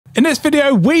In this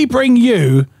video, we bring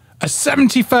you a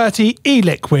 70/30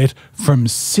 e-liquid from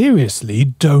Seriously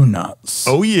Donuts.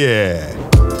 Oh yeah.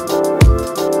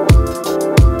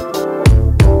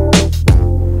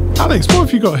 Alex, what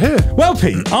have you got here? Well,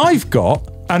 Pete, I've got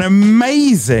an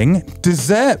amazing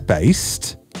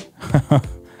dessert-based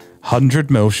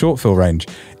 100ml short fill range.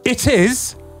 It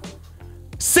is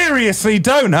Seriously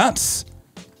Donuts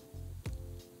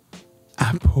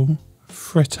Apple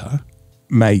fritter.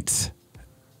 Mate.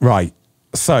 Right.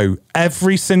 So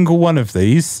every single one of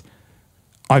these,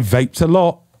 I've vaped a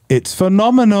lot. It's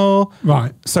phenomenal.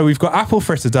 Right. So we've got apple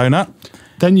fritter donut.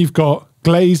 Then you've got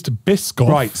glazed Biscoff.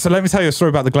 Right. So let me tell you a story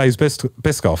about the glazed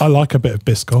Biscoff. I like a bit of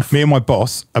Biscoff. Me and my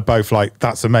boss are both like,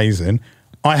 that's amazing.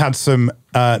 I had some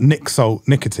Nic Salt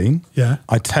nicotine. Yeah.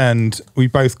 We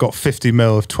both got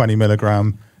 50ml of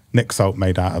 20mg Nic Salt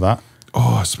made out of that.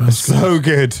 Oh, it smells good. So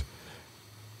good.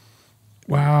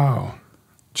 Wow.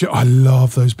 I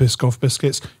love those Biscoff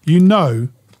biscuits. You know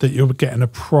that you're getting a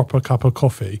proper cup of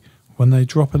coffee when they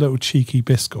drop a little cheeky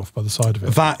Biscoff by the side of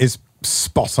it. That is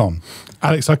spot on.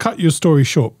 Alex, I cut your story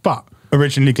short, but...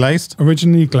 Originally glazed?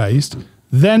 Originally glazed.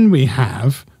 Then we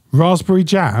have raspberry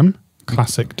jam,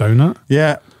 classic donut.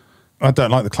 Yeah. I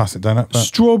don't like the classic donut, but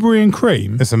strawberry and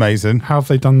cream. It's amazing. How have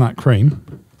they done that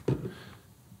cream?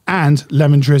 And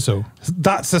lemon drizzle.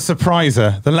 That's a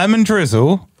surpriser. The lemon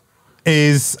drizzle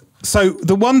is... So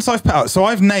the ones I've put out, so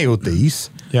I've nailed these.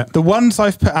 Yeah. The ones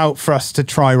I've put out for us to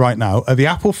try right now are the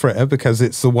apple fritter, because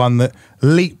it's the one that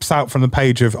leaps out from the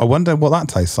page of, I wonder what that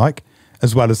tastes like,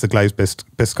 as well as the glazed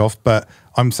Biscoff, but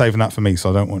I'm saving that for me,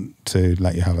 so I don't want to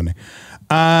let you have any.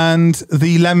 And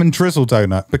the lemon drizzle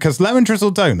donut, because lemon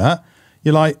drizzle donut,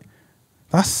 you're like,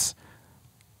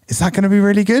 is that going to be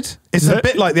really good? It's a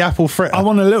bit like the apple fritter. I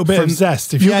want a little bit of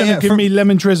zest. If you're going to give me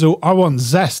lemon drizzle, I want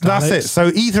zest. That's Alex. it. So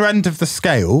either end of the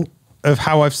scale of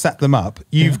how I've set them up,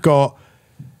 you've got,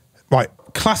 right,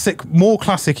 more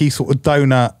classic-y sort of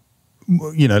donut,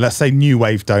 you know, let's say new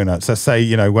wave donuts. Let's say,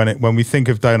 you know, when we think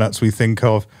of donuts, we think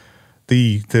of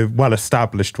the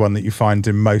well-established one that you find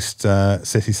in most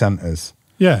city centres.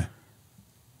 Yeah.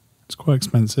 It's quite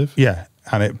expensive. Yeah.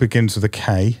 And it begins with a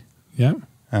K. Yeah.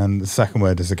 And the second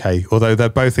word is a K, although they're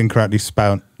both incorrectly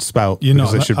spelt. You're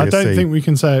not. It should be I don't C. think we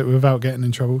can say it without getting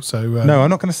in trouble. So no, I'm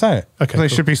not going to say it. Okay, cool.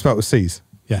 It should be spelt with C's.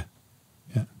 Yeah,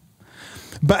 yeah.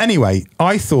 But anyway,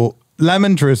 I thought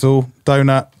lemon drizzle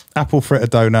donut, apple fritter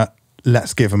donut.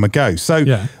 Let's give them a go. So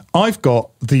yeah. I've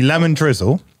got the lemon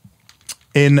drizzle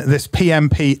in this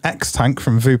PMP X tank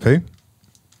from Vapour.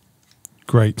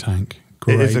 Great tank.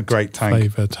 Great. It is a great tank.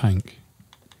 Flavour tank.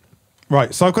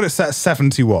 Right, so I've got it set at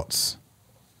 70 watts.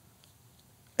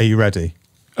 Are you ready?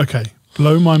 Okay.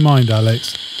 Blow my mind,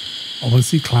 Alex. I want to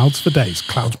see clouds for days.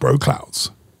 Clouds, bro, clouds.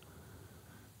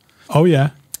 Oh, yeah.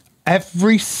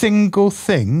 Every single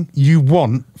thing you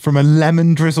want from a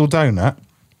lemon drizzle donut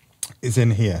is in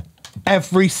here.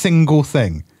 Every single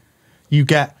thing. You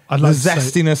get the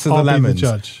zestiness of the lemons.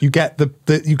 You get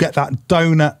you get that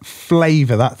donut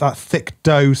flavour, that thick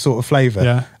dough sort of flavour.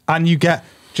 Yeah. And you get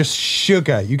just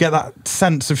sugar. You get that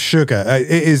sense of sugar.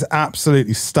 It is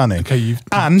absolutely stunning. Okay,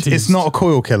 and it's not a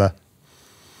coil killer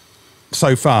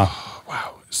so far. Oh,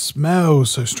 wow, it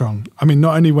smells so strong. I mean,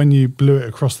 not only when you blew it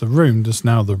across the room, does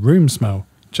now the room smell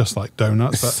just like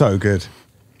donuts. It's so good.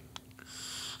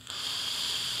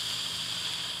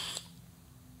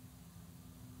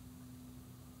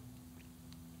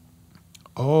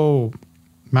 Oh,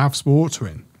 mouth's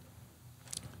watering.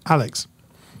 Alex.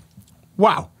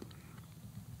 Wow.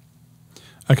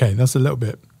 Okay, that's a little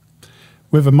bit.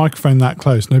 With a microphone that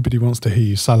close, nobody wants to hear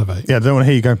you salivate. Yeah, they don't want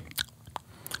to hear you go.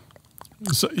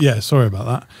 So, yeah, sorry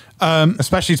about that.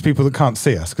 Especially to people that can't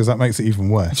see us, because that makes it even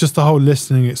worse. Just the whole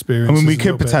listening experience. I mean, we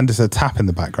could pretend it's a tap in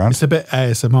the background. It's a bit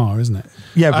ASMR, isn't it?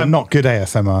 Yeah, but not good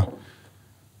ASMR.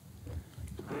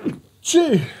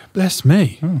 Gee, bless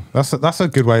me. Oh, that's a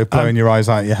good way of blowing your eyes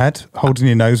out of your head, holding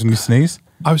your nose when you sneeze.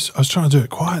 I was trying to do it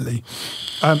quietly.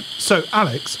 So,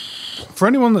 Alex, for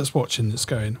anyone that's watching that's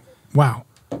going, wow,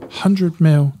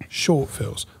 100ml short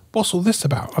fills. What's all this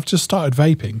about? I've just started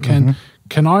vaping.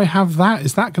 Can I have that?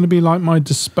 Is that going to be like my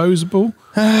disposable?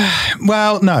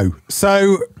 Well, no.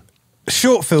 So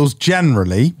short fills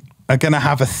generally are going to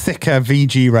have a thicker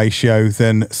VG ratio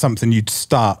than something you'd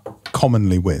start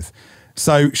commonly with.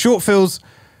 So short fills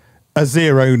are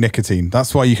 0 nicotine.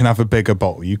 That's why you can have a bigger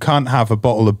bottle. You can't have a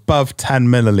bottle above 10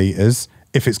 millilitres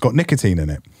if it's got nicotine in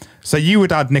it. So you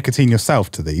would add nicotine yourself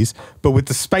to these, but with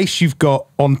the space you've got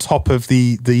on top of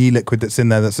the e-liquid that's in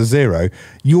there that's a 0,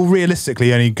 you're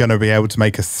realistically only going to be able to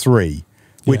make a 3,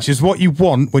 which is what you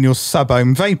want when you're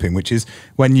sub-ohm vaping, which is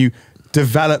when you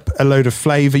develop a load of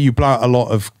flavour, you blow out a lot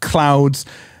of clouds,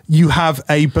 you have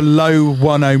a below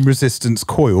 1 ohm resistance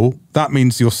coil, that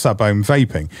means you're sub-ohm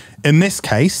vaping. In this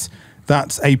case,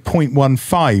 that's a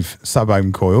 0.15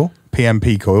 sub-ohm coil,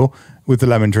 PMP coil, with the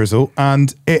lemon drizzle,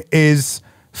 and it is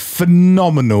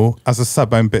phenomenal as a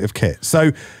sub-ohm bit of kit.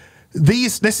 So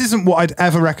this isn't what I'd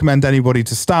ever recommend anybody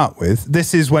to start with.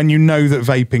 This is when you know that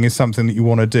vaping is something that you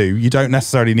want to do. You don't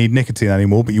necessarily need nicotine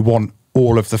anymore, but you want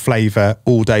all of the flavour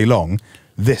all day long.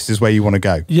 This is where you want to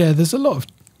go. Yeah, there's a lot of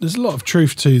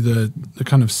truth to the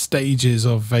kind of stages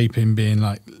of vaping being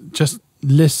like, just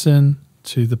listen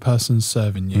to the person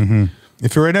serving you. Mm-hmm.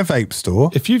 If you're in a vape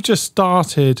store, if you've just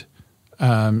started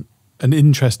an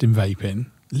interest in vaping,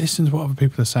 listen to what other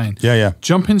people are saying. Yeah.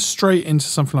 Jumping straight into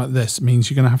something like this means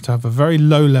you're going to have a very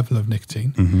low level of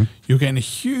nicotine. Mm-hmm. You're getting a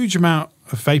huge amount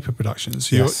of vapor production.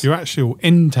 So Yes. your actual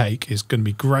intake is going to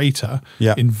be greater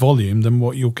in volume than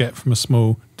what you'll get from a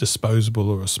small disposable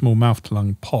or a small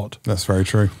mouth-to-lung pod. That's very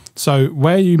true. So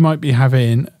where you might be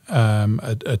having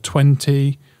a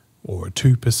 20 or a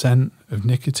 2% of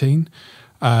nicotine,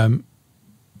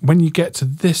 when you get to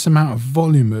this amount of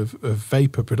volume of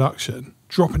vapor production,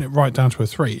 dropping it right down to a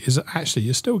 3 is actually,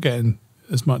 you're still getting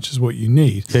as much as what you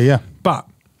need. Yeah. But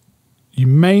you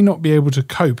may not be able to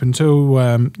cope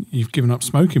until you've given up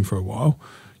smoking for a while.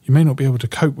 You may not be able to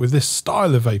cope with this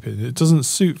style of vaping. It doesn't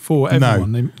suit for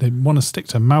everyone. No. They want to stick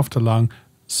to mouth to lung,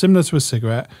 similar to a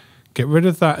cigarette. Get rid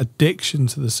of that addiction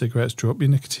to the cigarettes, drop your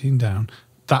nicotine down.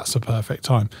 That's a perfect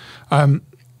time. 70-30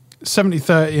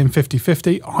 and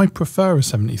 50-50. I prefer a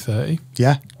 70-30.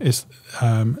 Yeah. It's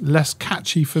less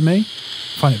catchy for me.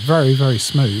 I find it very, very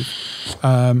smooth.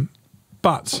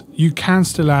 But you can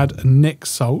still add a nick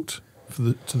salt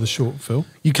to the short fill.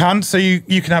 You can. So you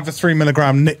can have a 3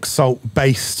 milligram Nick salt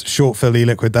based short fill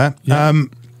e-liquid there. Yeah.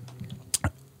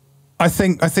 I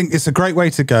think it's a great way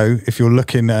to go if you're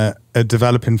looking at a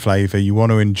developing flavour. You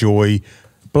want to enjoy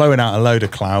blowing out a load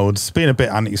of clouds, being a bit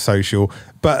antisocial,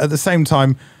 but at the same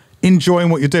time enjoying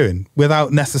what you're doing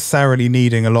without necessarily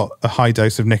needing a high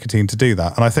dose of nicotine to do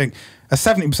that. And I think a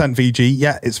 70% VG,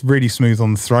 yeah, it's really smooth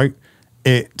on the throat.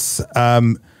 It's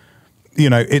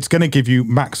it's going to give you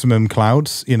maximum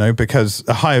clouds, because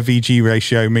a higher VG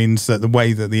ratio means that the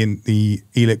way that the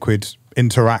e-liquid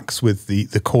interacts with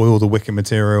the coil, the wicker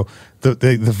material, the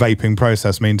vaping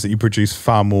process means that you produce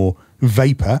far more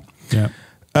vapor. Yeah.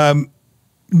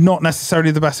 Not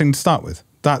necessarily the best thing to start with.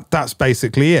 That's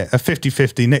basically it. A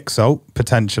 50-50 Nick salt,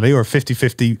 potentially, or a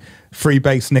 50-50 free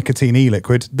base nicotine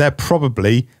e-liquid, they're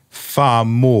probably far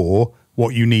more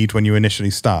what you need when you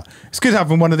initially start. It's good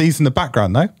having one of these in the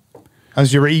background, though,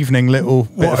 as your evening little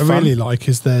bit What of I fun. really like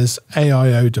is there's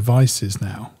AIO devices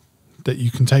now that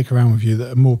you can take around with you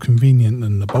that are more convenient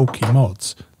than the bulky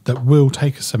mods that will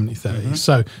take a 70-30. Mm-hmm.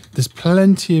 So there's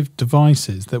plenty of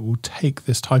devices that will take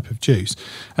this type of juice.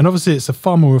 And obviously it's a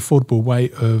far more affordable way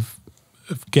of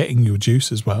getting your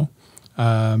juice as well.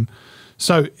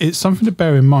 So it's something to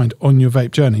bear in mind on your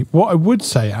vape journey. What I would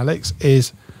say, Alex,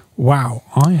 is, wow,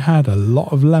 I had a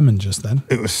lot of lemon just then.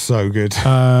 It was so good.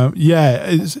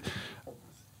 It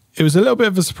was a little bit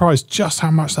of a surprise just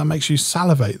how much that makes you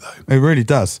salivate, though. It really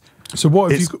does. So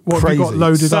what have you got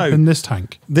loaded up in this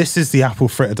tank? This is the apple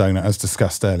fritter donut, as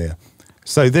discussed earlier.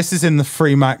 So this is in the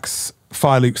Freemax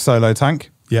Fire Luke Solo tank.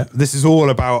 Yeah. This is all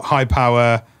about high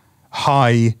power,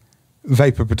 high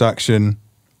vapor production,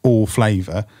 all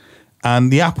flavour.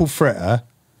 And the apple fritter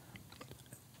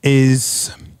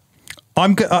is...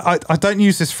 I don't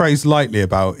use this phrase lightly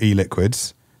about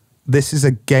e-liquids. This is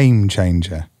a game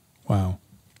changer. Wow.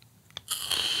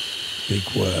 Big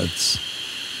words.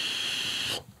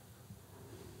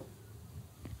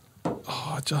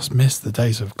 Oh, I just miss the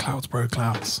days of clouds, bro,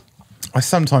 clouds. I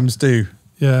sometimes do.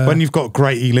 Yeah. When you've got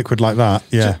great e-liquid like that,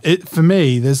 yeah. For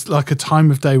me, there's like a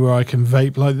time of day where I can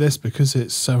vape like this because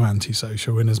it's so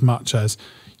antisocial in as much as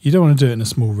you don't want to do it in a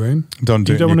small room. Don't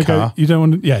do it in your car. You don't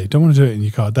want to do it in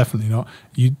your car, definitely not.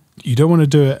 You don't want to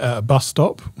do it at a bus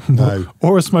stop No.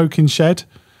 or a smoking shed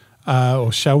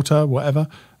or shelter, whatever.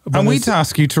 And we'd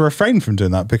ask you to refrain from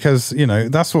doing that because,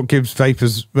 that's what gives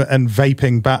vapors and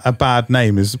vaping a bad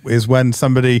name is when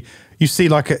somebody, you see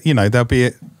there'll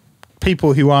be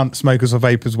people who aren't smokers or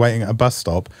vapors waiting at a bus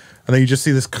stop and then you just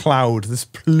see this cloud, this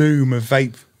plume of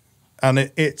vape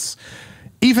and it's,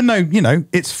 even though,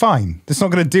 it's fine, it's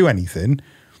not going to do anything,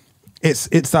 it's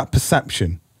that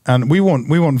perception. And we want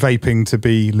vaping to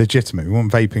be legitimate. We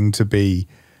want vaping to be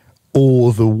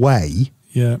all the way.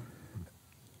 Yeah.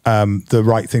 The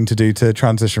right thing to do to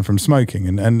transition from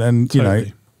smoking, and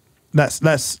Totally.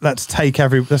 let's take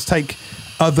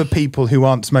other people who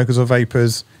aren't smokers or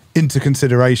vapors into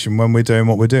consideration when we're doing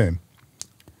what we're doing.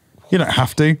 You don't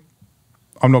have to.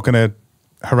 I'm not going to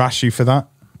harass you for that.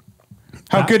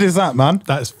 How good is that, man?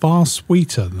 That's far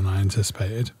sweeter than I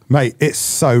anticipated. Mate, it's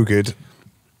so good.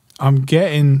 I'm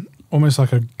getting almost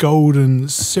like a golden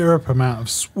syrup amount of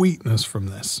sweetness from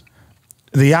this.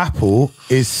 The apple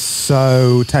is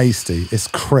so tasty. It's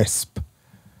crisp.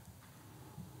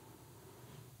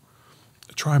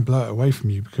 Try and blow it away from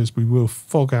you because we will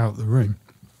fog out the room.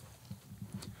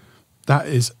 That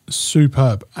is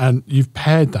superb. And you've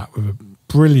paired that with a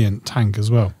brilliant tank as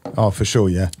well. Oh, for sure,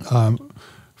 yeah.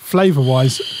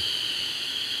 Flavour-wise,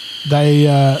 they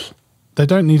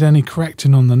don't need any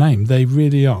correcting on the name. They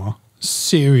really are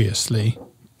seriously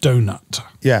donut.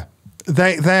 Yeah.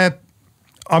 They're,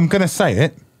 I'm going to say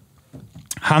it,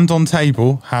 hand on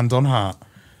table, hand on heart.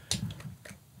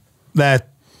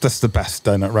 That's the best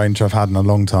donut range I've had in a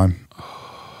long time.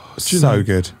 So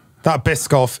good. That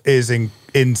Biscoff is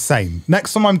insane.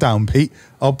 Next time I'm down, Pete,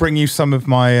 I'll bring you some of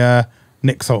my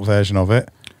Nick Salt version of it,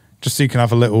 just so you can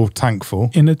have a little tank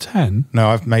full. In a 10? No,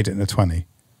 I've made it in a 20.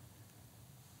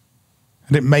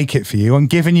 I didn't make it for you. I'm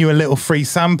giving you a little free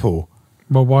sample.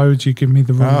 Well, why would you give me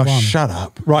the wrong one? Oh, shut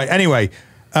up. Right, anyway,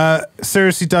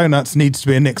 Seriously Donuts needs to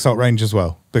be a Nick Salt range as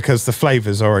well, because the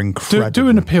flavours are incredible. Do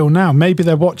an appeal now. Maybe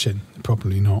they're watching.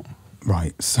 Probably not.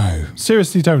 Right, so...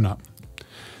 Seriously Donut.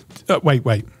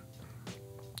 Wait.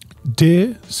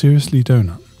 Dear Seriously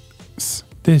Donut,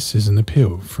 this is an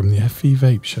appeal from the FV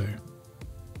Vape Show.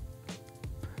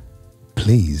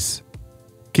 Please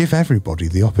give everybody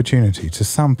the opportunity to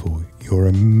sample your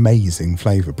amazing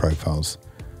flavour profiles.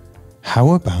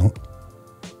 How about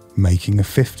making a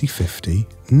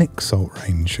 50-50 Nick Salt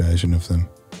range version of them?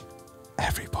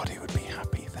 Everybody would be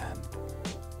happy then.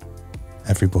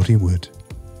 Everybody would.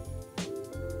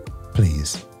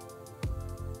 Please.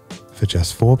 For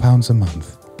just £4 a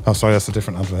month. Oh, sorry, that's a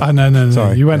different advert. No.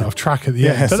 Sorry. You went off track at the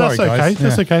end. But sorry, that's okay. guys.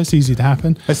 That's okay. It's easy to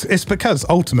happen. It's because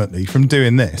ultimately, from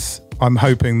doing this, I'm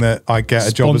hoping that I get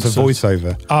a job as a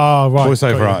voiceover. Ah, right.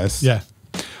 Voiceover artist. Yeah.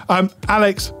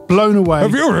 Alex, blown away.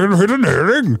 Have you hit an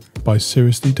earring? By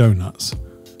Seriously Donuts.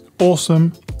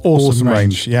 Awesome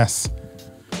range. Yes.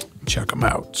 Check them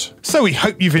out. So we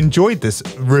hope you've enjoyed this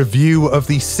review of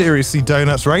the Seriously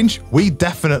Donuts range. We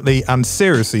definitely and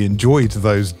seriously enjoyed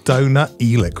those donut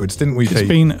e-liquids, didn't we, Pete? It's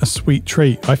been a sweet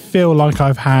treat. I feel like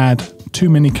I've had too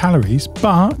many calories,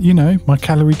 but, you know, my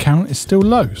calorie count is still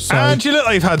low. So. And you look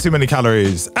like you've had too many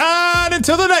calories. And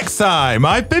until the next time,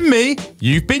 I've been me,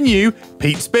 you've been you,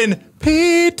 Pete's been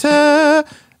Peter.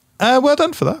 Well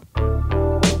done for that.